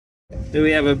Then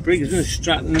we have a Briggs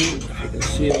Stratton, if you can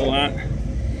see all that.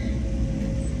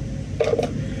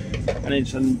 And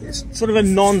it's sort of a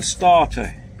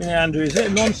non-starter. You know, Andrew, is it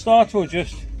a non-starter or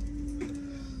just...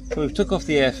 So we've took off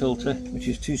the air filter, which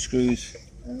is 2 screws,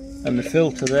 and the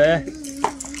filter there,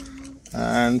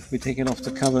 and we're taking off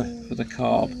the cover for the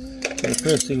carb. So the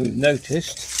first thing we've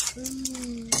noticed,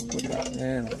 put that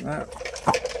there like that.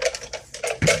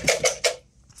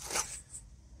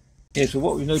 Yeah, so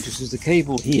what we've noticed is the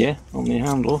cable here on the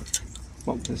handle,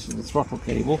 well, this is the throttle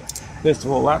cable. First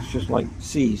of all, that's just like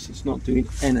seized, it's not doing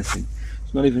anything.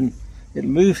 It's not even, it'll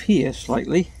move here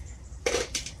slightly,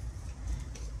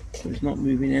 but it's not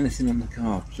moving anything on the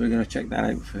carb. So we're going to check that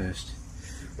out first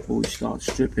before we start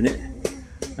stripping it.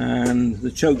 And the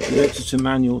choke works, it's a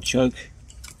manual choke.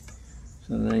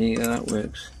 So there you go, that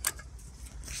works.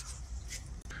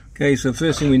 Okay, so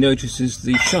first thing we notice is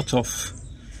the shut-off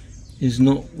is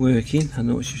not working. I'm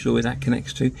not sure where that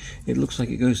connects to. It looks like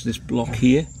it goes to this block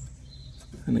here,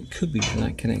 and it could be to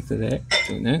that connector there,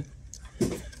 don't know.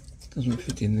 Doesn't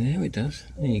fit in there, it does.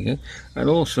 There you go. And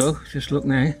also, just look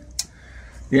now,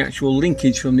 the actual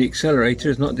linkage from the accelerator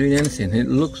is not doing anything. It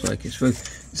looks like it's supposed...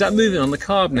 Is that moving on the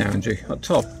carb now, Andrew, up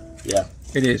top? Yeah.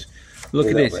 It is. Look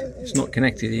at it, it's not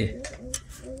connected here.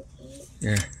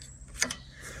 Yeah.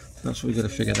 That's what we've got to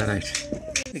figure that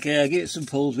out. Okay, I'll give it some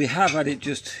pulls. We have had it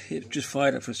just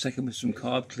fired up for a second with some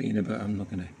carb cleaner, but I'm not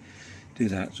going to do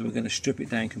that. So we're going to strip it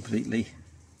down completely,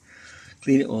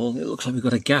 clean it all. It looks like we've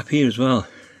got a gap here as well,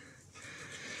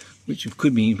 which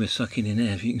could mean we're sucking in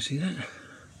air, if you can see that.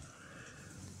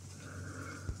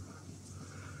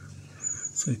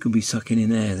 So it could be sucking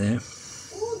in air there.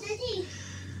 Oh, Daddy.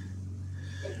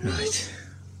 Right.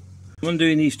 I'm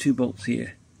undoing these 2 bolts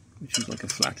here, which is like a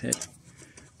flathead,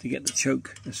 to get the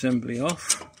choke assembly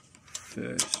off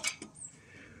first.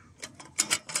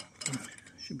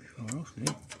 Should be far off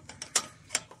now.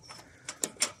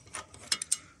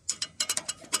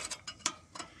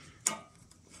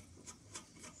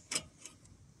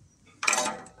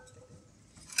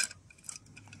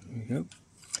 There we go.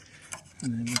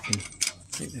 And then we can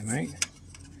take them out.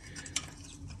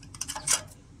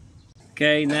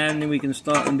 Okay, now then we can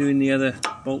start undoing the other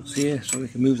bolts here, so we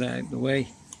can move that out of the way.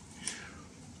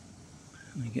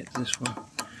 Let me get to this one.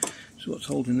 So what's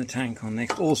holding the tank on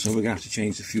next? Also, we're going to have to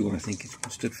change the fuel. I think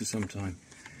it's stood for some time.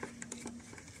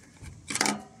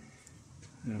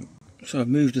 So I've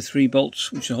moved the 3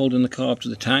 bolts which are holding the carb to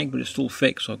the tank, but it's still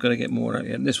fixed, so I've got to get more out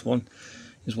here. And this one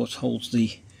is what holds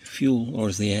the fuel, or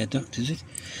is the air duct, is it?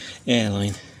 Air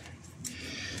line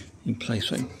in place,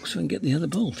 so I can get the other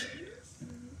bolt.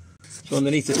 So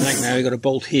underneath the tank now we've got a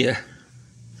bolt here,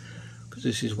 because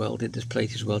this is welded, this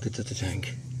plate is welded to the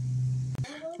tank.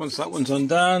 Once that one's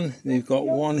undone, we've got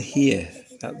one here,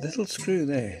 that little screw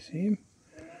there, see him?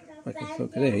 I can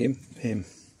focus there, him.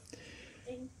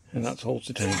 And that holds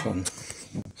the tank on.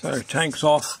 So tank's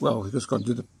off. Well, we've just got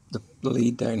to do the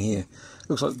lead down here.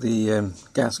 Looks like the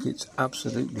gasket's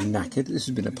absolutely knackered. This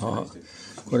has been apart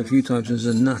quite a few times. There's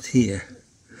a nut here,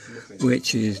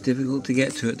 which is difficult to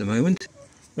get to at the moment.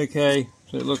 Okay,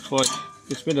 so it looks like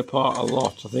it's been apart a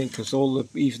lot, I think, because all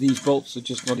these bolts are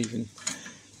just not even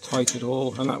tight at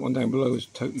all. And that one down below is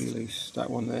totally loose. That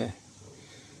one there,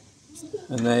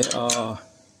 and they are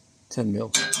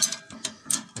 10mm.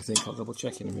 I think I'll double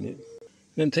check in a minute.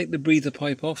 Then take the breather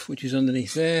pipe off, which is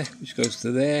underneath there, which goes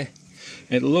to there.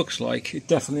 It looks like it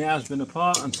definitely has been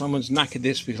apart, and someone's knackered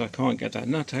this because I can't get that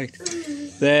nut out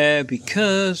there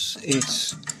because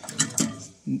it's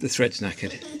the thread's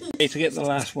knackered. Okay, to get the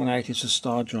last one out, it's a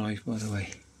star drive, by the way.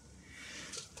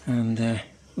 And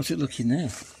what's it looking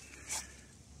there?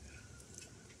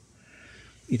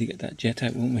 Need to get that jet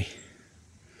out, won't we?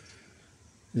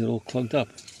 Is it all plugged up?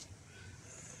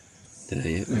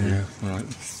 Yeah, alright.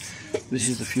 This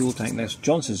is the fuel tank. Now,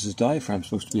 John says there's diaphragm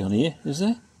supposed to be on here, is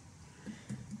there?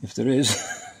 If there is,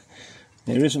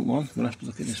 there isn't one. We'll have to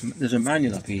look at this. There's a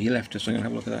manual up here. He left us, so I'm going to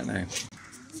have a look at that now.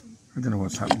 I don't know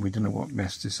what's happened. We don't know what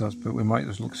mess this is, but we might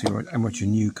just look see how much a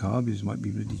new carb is. It might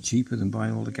be really cheaper than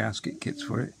buying all the gasket kits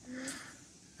for it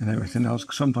and everything else.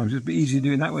 Sometimes it's a bit easier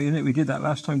doing it that way, isn't it? We did that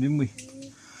last time, didn't we?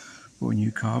 Bought a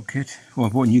new carb kit. Well, I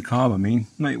bought a new carb, I mean.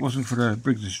 No, it wasn't for a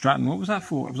Briggs Stratton. What was that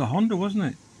for? It was a Honda, wasn't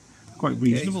it? Quite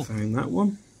reasonable. Okay, found that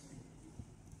one.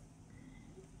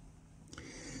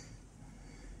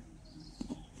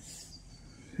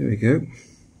 There we go.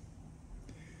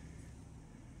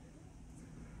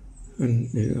 And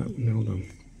there's that one, hold on.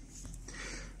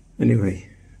 Anyway,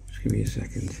 just give me a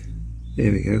second.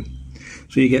 There we go.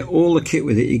 So you get all the kit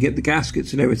with it. You get the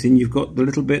gaskets and everything. You've got the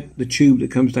little bit, the tube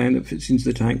that comes down that fits into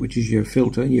the tank, which is your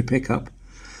filter and your pickup.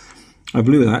 I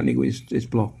blew that and it's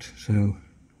blocked. So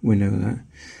We know that.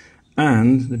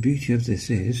 And the beauty of this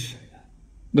is,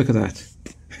 look at that.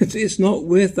 It's not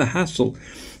worth the hassle.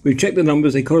 We've checked the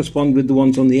numbers, they correspond with the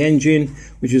ones on the engine,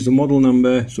 which is the model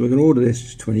number, so we're going to order this,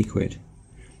 it's 20 quid.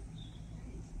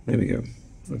 There we go.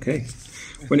 Okay.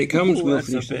 When it comes, we'll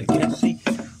finish it. Yeah, see?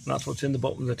 And that's what's in the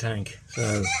bottom of the tank.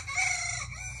 So,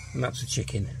 and that's the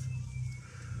chicken.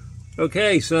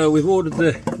 Okay, so we've ordered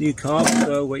the new carb,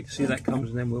 so wait to see that comes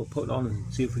and then we'll put it on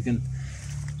and see if we can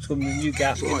swim the new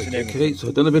gaskets and everything. Okay, so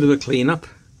I've done a bit of a clean up.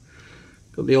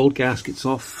 Got the old gaskets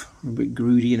off, a bit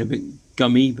grooty and a bit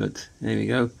gummy, but there we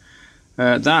go.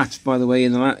 That, by the way,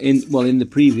 in the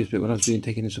previous bit when I was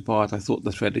taking this apart, I thought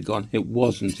the thread had gone. It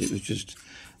wasn't. It was just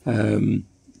oh,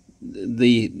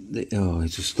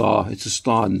 it's a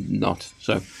star knot.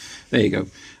 So there you go.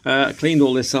 I cleaned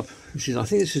all this up. I think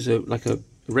this is like a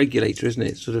regulator, isn't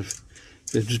it? Sort of.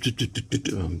 Oh,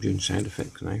 I'm doing sound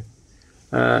effects now.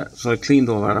 So I cleaned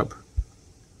all that up.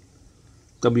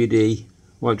 WD.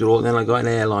 Wiped it all, then I got an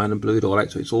airline and blew it all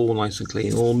out, so it's all nice and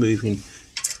clean, all moving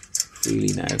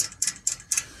freely now.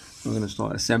 I'm going to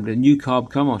start assembling a new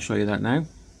carb come. I'll show you that now.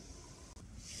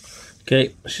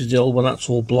 Okay, this is the old one, that's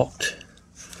all blocked.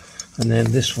 And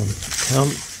then this one come.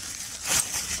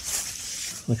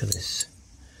 Look at this.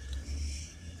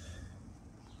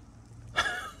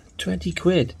 20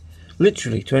 quid.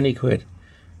 Literally 20 quid.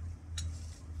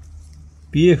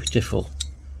 Beautiful.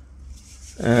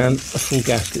 And a full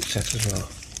gasket set as well.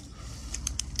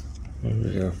 There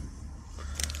we go.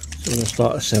 So we're going to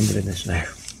start assembling this now.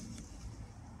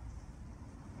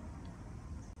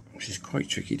 Which is quite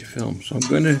tricky to film. So I'm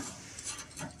going to,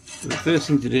 the first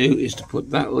thing to do is to put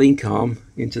that link arm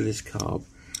into this carb.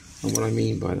 And what I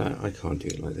mean by that, I can't do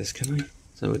it like this, can I?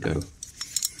 So we go.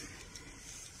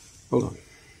 Hold on.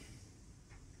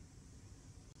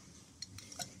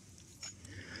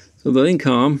 So the link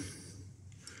arm,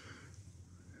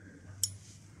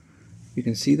 you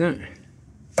can see that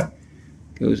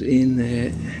goes in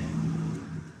there.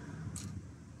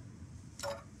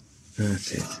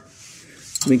 That's it.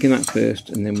 Linking that first,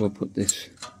 and then we'll put this.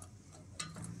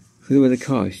 Look at where the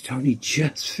car is. It only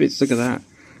just fits. Look at that.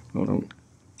 Hold on.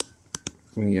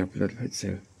 Bring you up a little bit.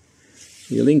 So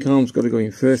your link arm's got to go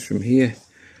in first from here, and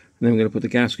then we're going to put the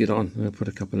gasket on. And I'll put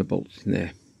a couple of bolts in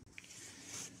there.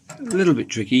 A little bit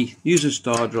tricky. Use a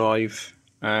star drive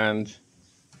and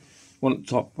one at the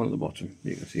top, one at the bottom,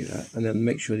 you can see that, and then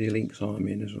make sure the link's arm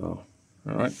in as well.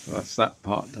 Alright, so that's that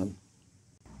part done.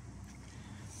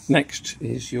 Next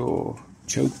is your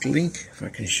choke link, if I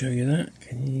can show you that.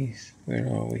 Where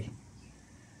are we?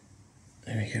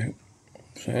 There we go.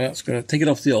 So that's going to take it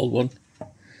off the old one,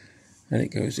 and it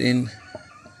goes in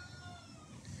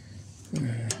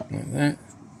like that,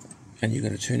 and you're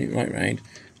going to turn it right round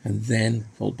and then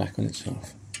fold back on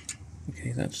itself.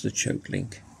 Okay, that's the choke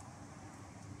link.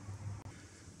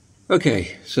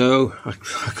 Okay, so I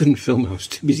couldn't film, I was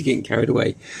too busy getting carried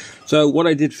away. So what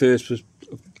I did first was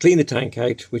clean the tank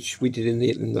out, which we did in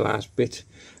the last bit.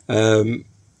 I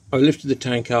lifted the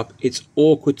tank up. It's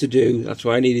awkward to do, that's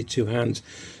why I needed two hands.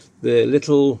 The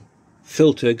little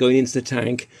filter going into the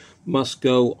tank must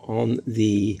go on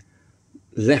the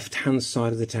left hand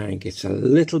side of the tank. It's a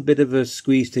little bit of a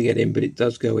squeeze to get in, but it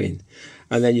does go in.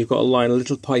 And then you've got to line a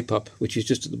little pipe up, which is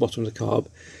just at the bottom of the carb,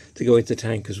 to go into the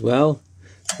tank as well.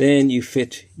 Then you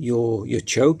fit your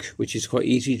choke, which is quite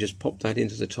easy. Just pop that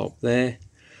into the top there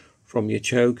from your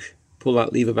choke. Pull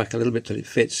that lever back a little bit till it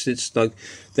fits. It's snug.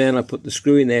 Then I put the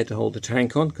screw in there to hold the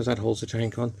tank on, because that holds the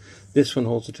tank on. This one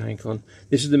holds the tank on.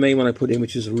 This is the main one I put in,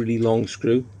 which is a really long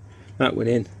screw. That went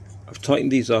in. I've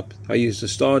tightened these up. I used the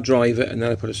star driver, and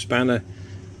then I put a spanner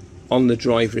on the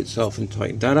driver itself and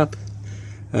tightened that up.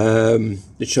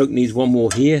 The choke needs one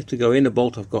more here to go in. A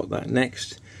bolt, I've got that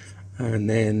next. And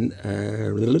then,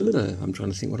 I'm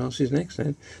trying to think what else is next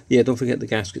then. Yeah, don't forget the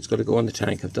gasket's got to go on the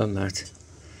tank. I've done that.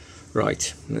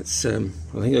 Right, let's, I think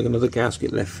I've got another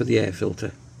gasket left for the air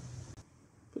filter.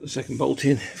 Put the second bolt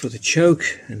in for the choke,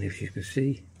 and if you can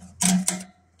see,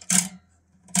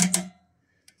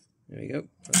 there we go,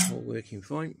 that's all working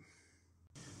fine.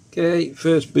 Okay,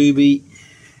 first booby,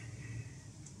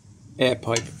 air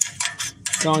pipe.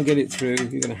 Can't get it through,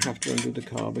 you're going to have to undo the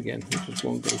carb again, it just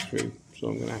won't go through. So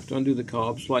I'm going to have to undo the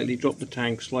carb slightly, drop the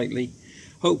tank slightly.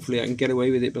 Hopefully I can get away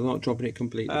with it, but not dropping it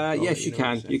completely. Yes, you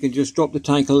can. You can just drop the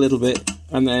tank a little bit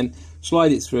and then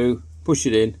slide it through, push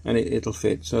it in, and it'll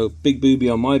fit. So big booby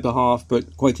on my behalf,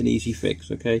 but quite an easy fix,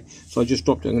 okay? So I just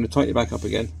dropped it. I'm going to tighten it back up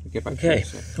again. I'll get back to it.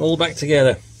 Okay, all back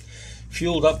together.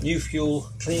 Fueled up, new fuel,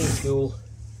 clean fuel.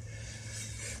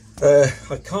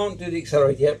 I can't do the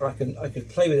accelerator yet, but I can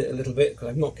play with it a little bit because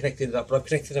I've not connected it up. But I've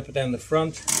connected it up and down the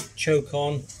front, choke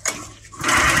on.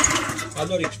 I'm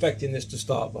not expecting this to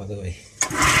start, by the way.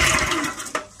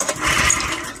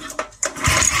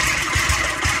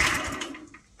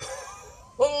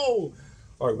 Oh,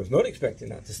 I was not expecting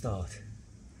that to start.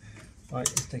 Right,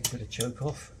 let's take a bit of choke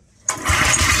off. Come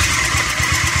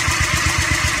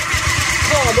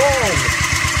on!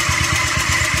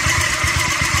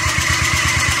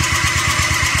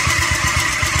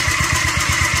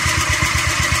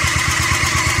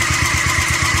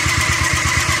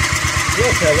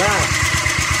 Look at that!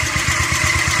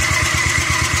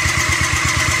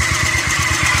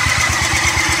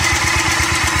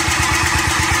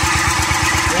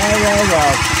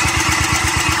 Well.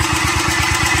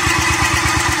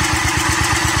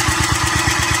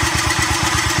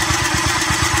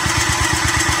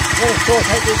 Well, of course,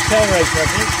 take this carburetor, I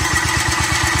think.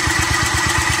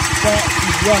 That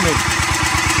is running.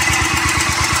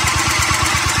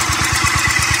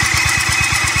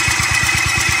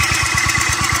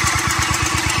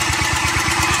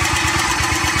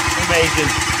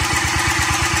 Amazing.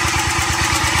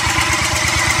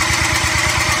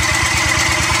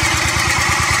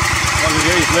 What I'm going to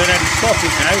do is learn how to stop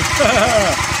it now.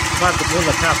 I'm about to pull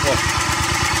the cap off.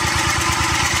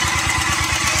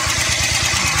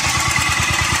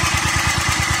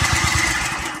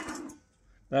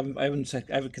 I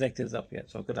haven't connected it up yet,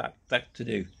 so I've got that to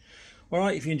do.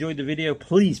 Alright, if you enjoyed the video,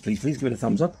 please give it a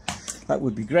thumbs up. That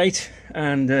would be great.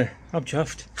 And I'm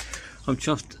chuffed. I'm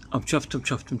chuffed.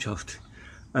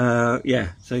 Yeah,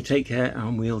 so take care,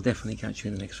 and we'll definitely catch you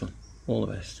in the next one. All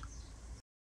the best.